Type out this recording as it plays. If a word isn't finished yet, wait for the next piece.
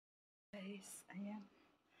guys, ayan,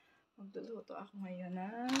 magluluto ako ngayon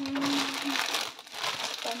ng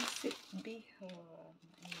Pansit Bihon.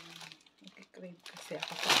 Ayan, nag-crave kasi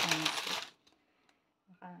ako sa Pansit.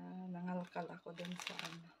 Nangalkal ako dun sa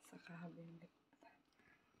cabinet.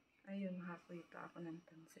 Ayun, makakuita ako ng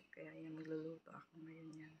Pansit, kaya ayan, magluluto ako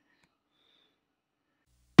ngayon yan.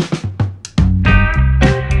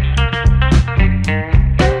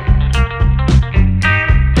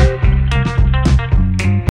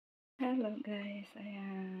 Hello guys,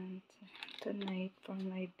 ayan, tonight for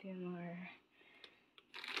my dinner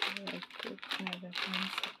I cook na the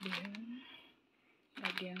Pansit Bihon.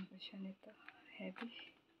 Lagyan ko siya nito, heavy,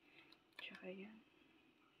 tsaka yan,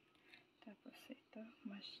 tapos ito,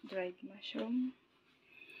 dried mushroom,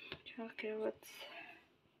 tsaka carrots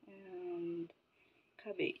and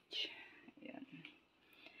cabbage. Ayan,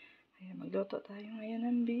 ayan, magluto tayo ngayon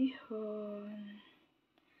ng bihon.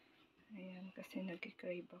 Ayan, kasi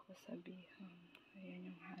nag-crave ako sa bihon.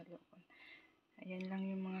 Ayan yung halo ko. Ayan lang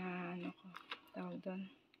yung mga ko, tawag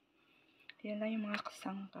doon. Ayan lang yung mga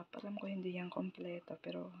kasangkap. Alam ko hindi yan kompleto,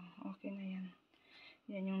 pero okay na yan.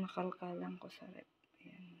 Yan yung nakalkalan ko sa rep.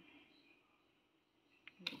 Ayan.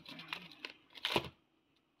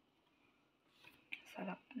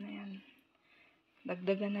 Sarap na yan.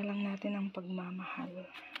 Dagdagan na lang natin ang pagmamahal.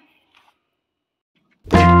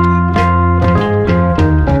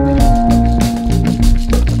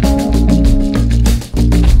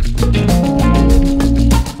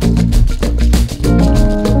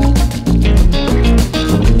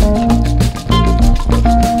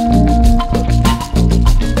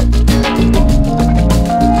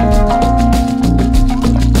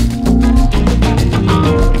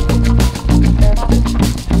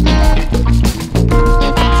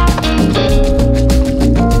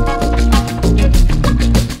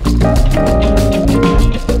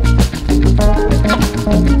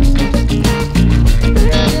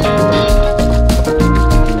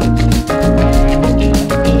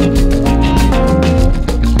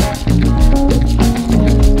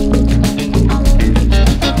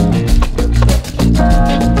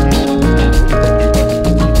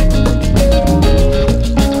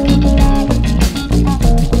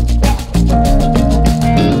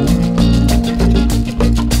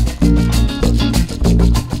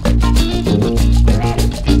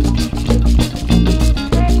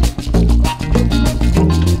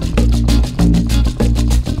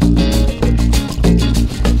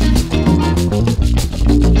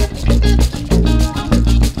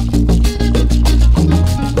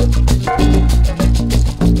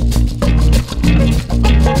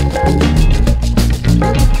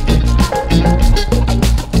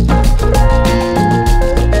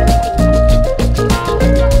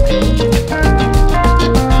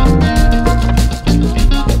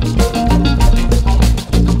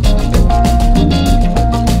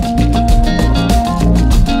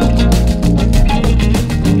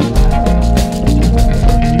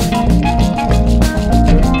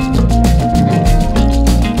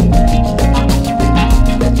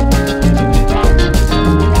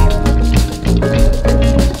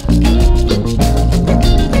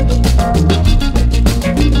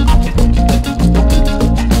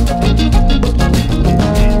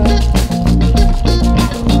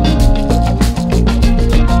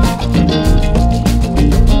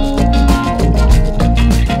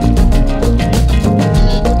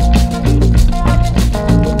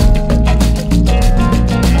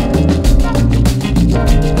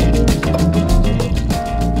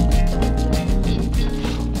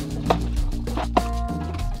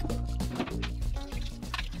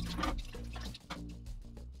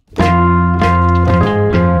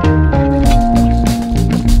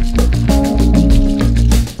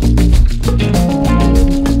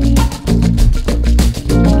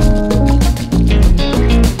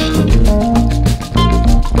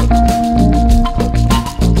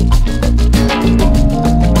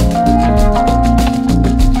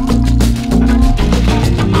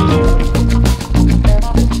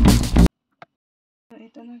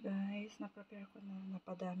 Ito na guys, na-prepare ko na,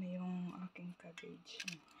 napadami yung aking cabbage.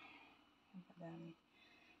 Napadami.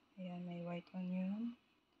 Ayan, may white onion,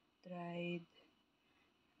 dried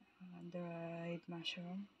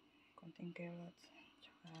mushroom, konting carrots,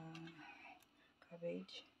 tsaka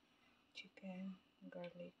cabbage, chicken,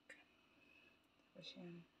 garlic, tapos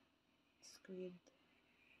yan, squid,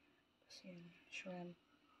 tapos yan, shrimp,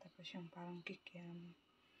 tapos yung parang kikiam,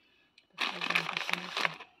 tapos lagyan ko siya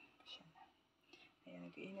nito. Ayan,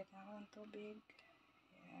 nag-iinit na ako ng tubig.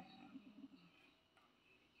 Ayan.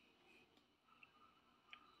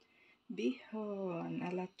 Bihon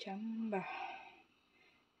ala chamba.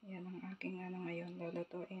 Ayan ang aking ngayon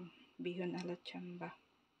lulutuin. bihon ala chamba.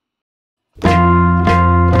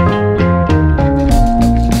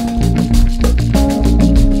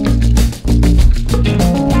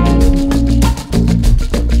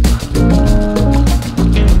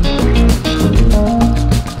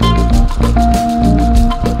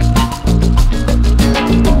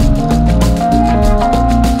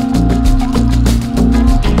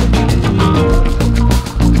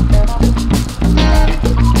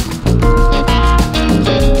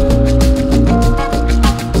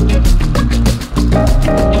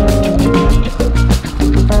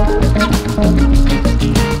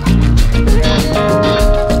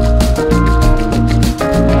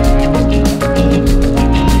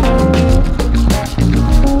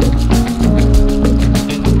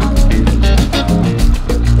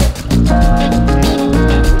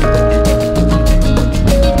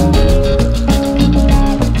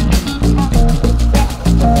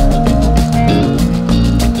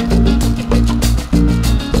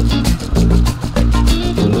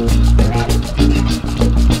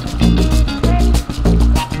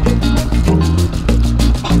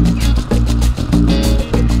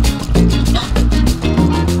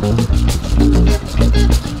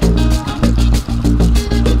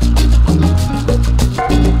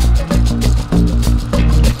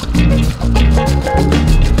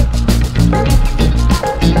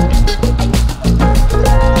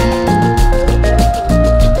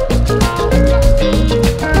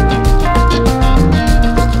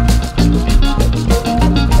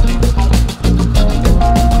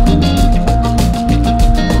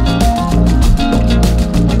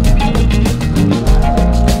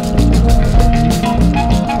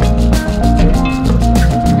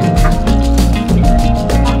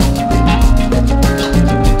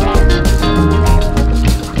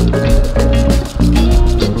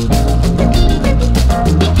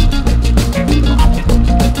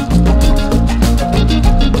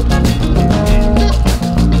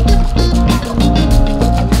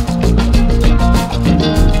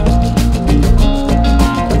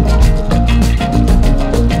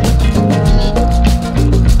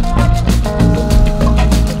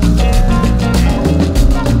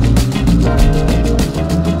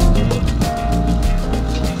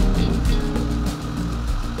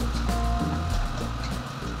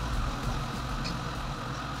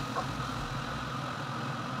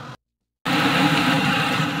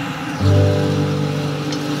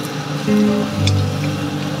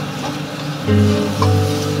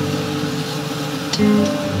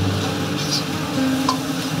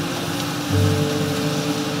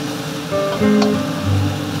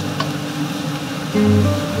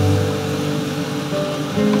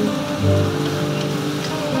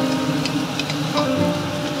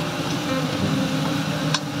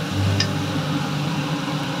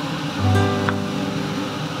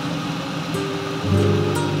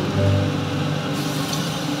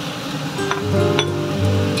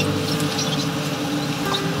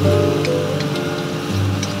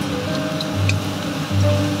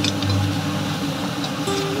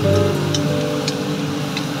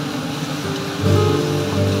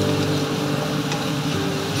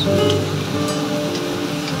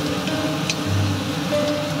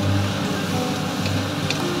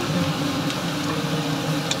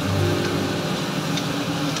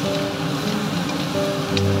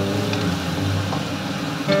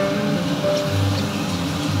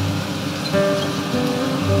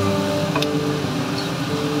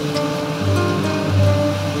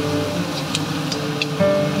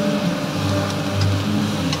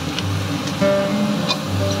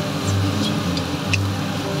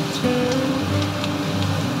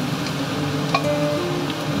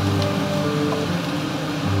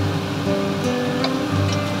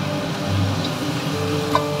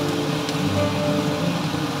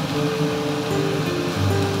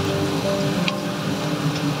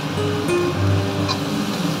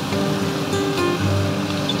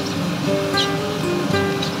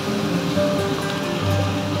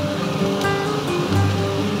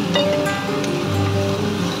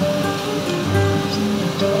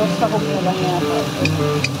 Sahog na lang yata.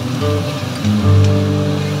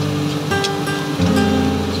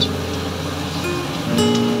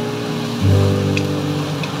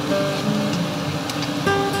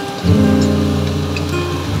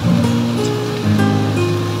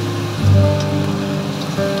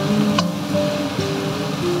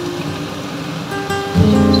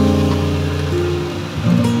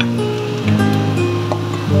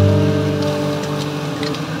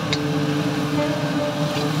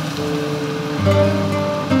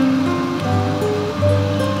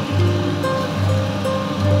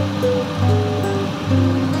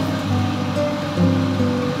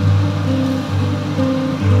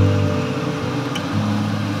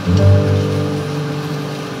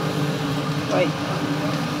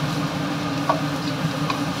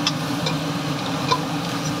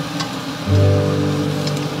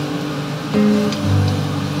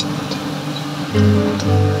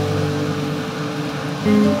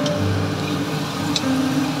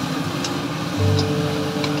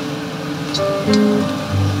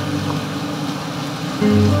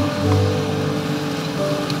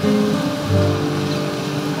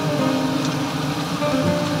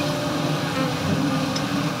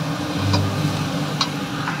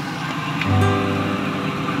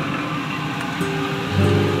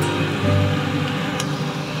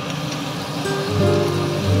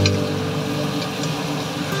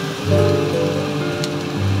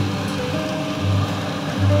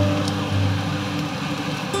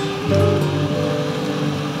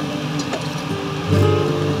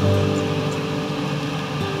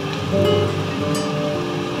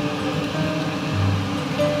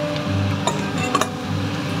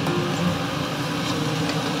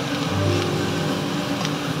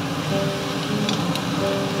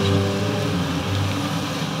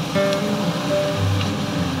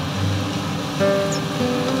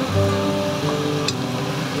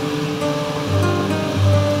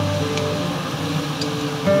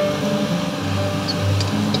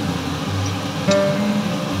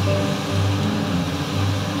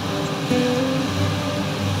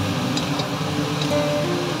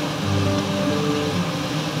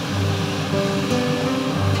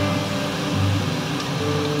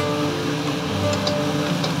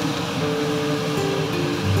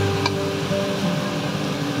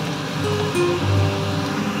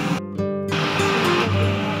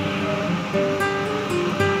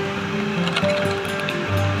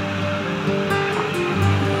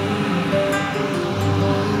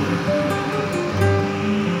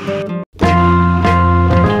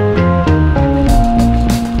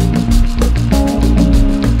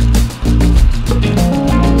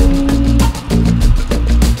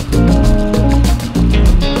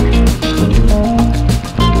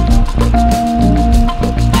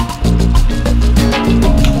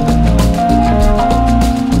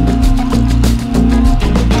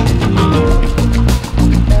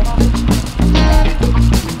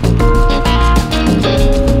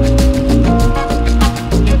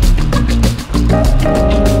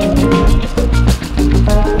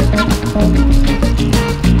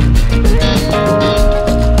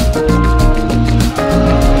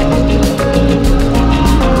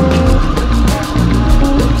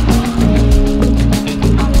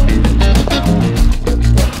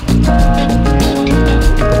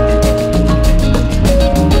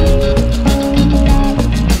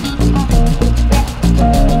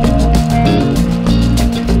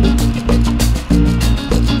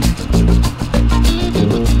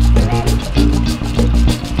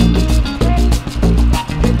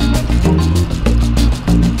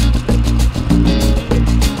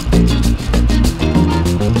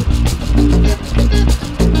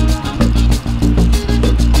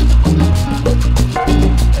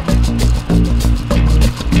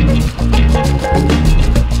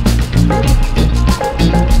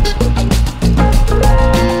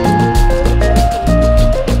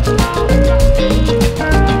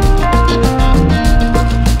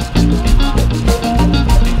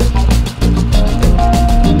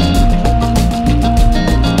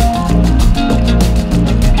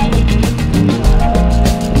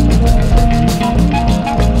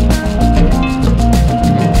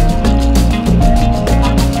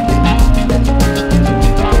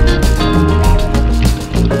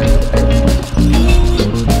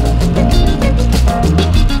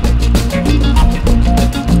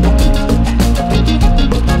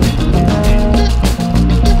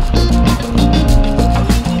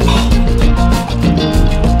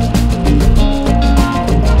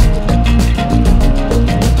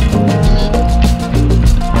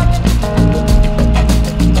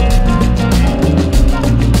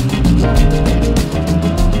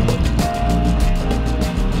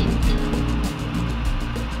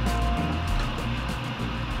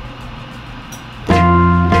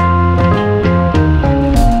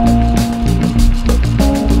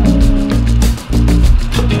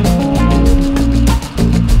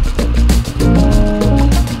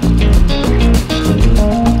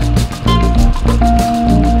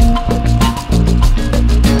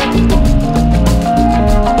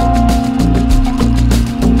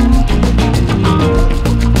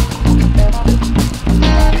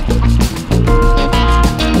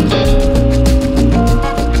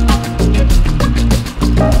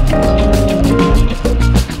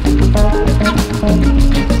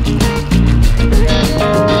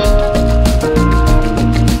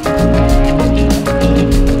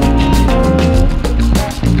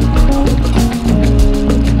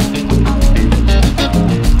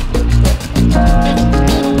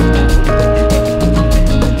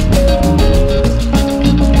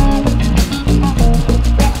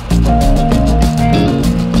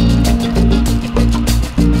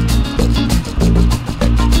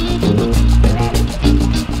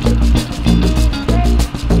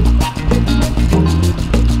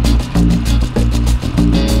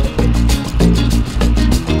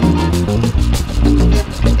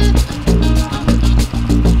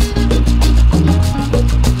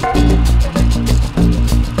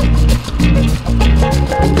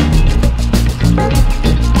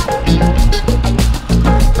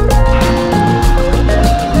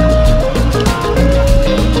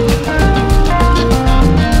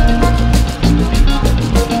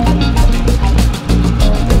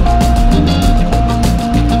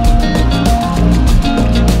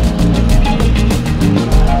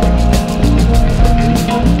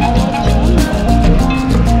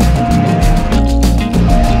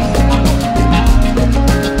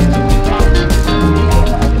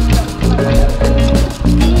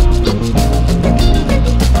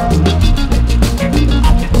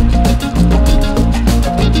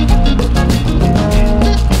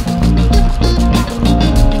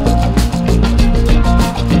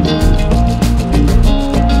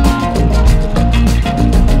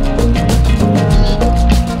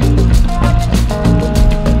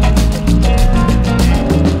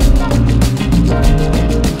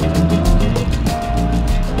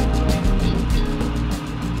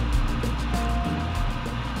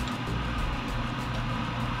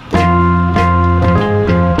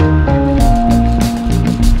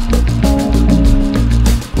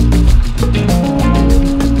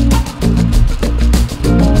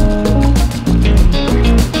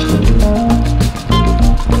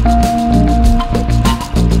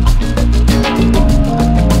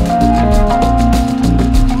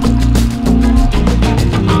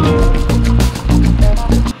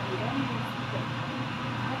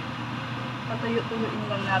 Haluin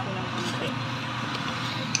lang natin ang konti.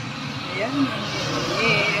 Ayan,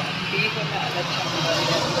 ang bihon na alat chamba.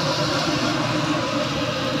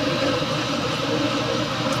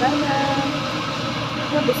 Sana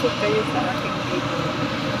mabusog kayo sa aking video.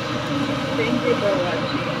 Thank you for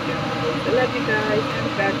watching, guys. I love you guys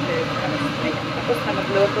and God bless us. Ayan, tapos na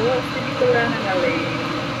magluto. Hindi ko lang nangalay.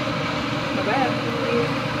 Bye-bye.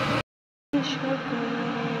 Siya,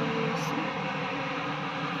 guys.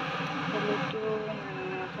 Paluto na,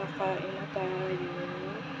 kakain na tayo.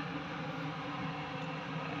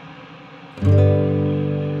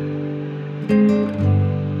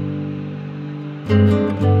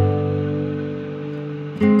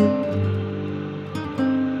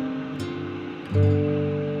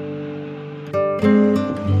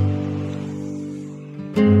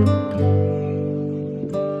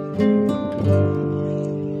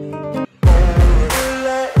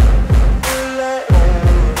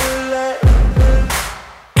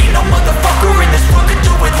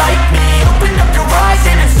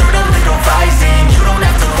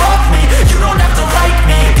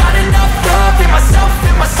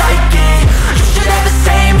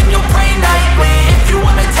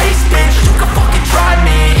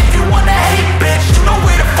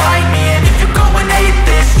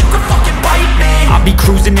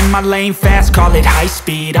 My lane fast, call it high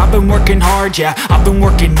speed. I've been working hard, yeah, I've been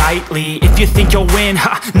working nightly. If you think you'll win,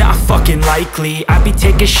 ha, not fucking likely. I be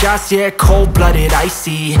taking shots, yeah, cold-blooded,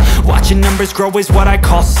 icy. Watching numbers grow is what I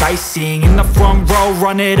call sightseeing. In the front row,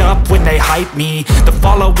 run it up when they hype me. The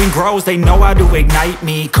following grows, they know how to ignite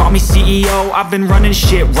me. Call me CEO, I've been running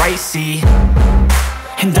shit right, see.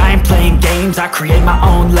 And I ain't playing games, I create my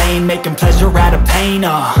own lane, making pleasure out of pain,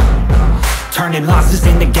 turning losses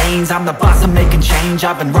into gains. I'm the boss, I'm making change.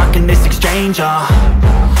 I've been rocking this exchange,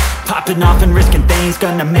 popping off and risking things.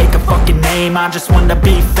 Gonna make a fucking name. I just wanna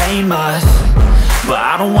be famous, but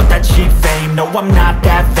I don't want that cheap fame. No, I'm not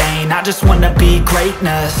that vain. I just wanna be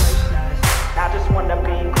greatness.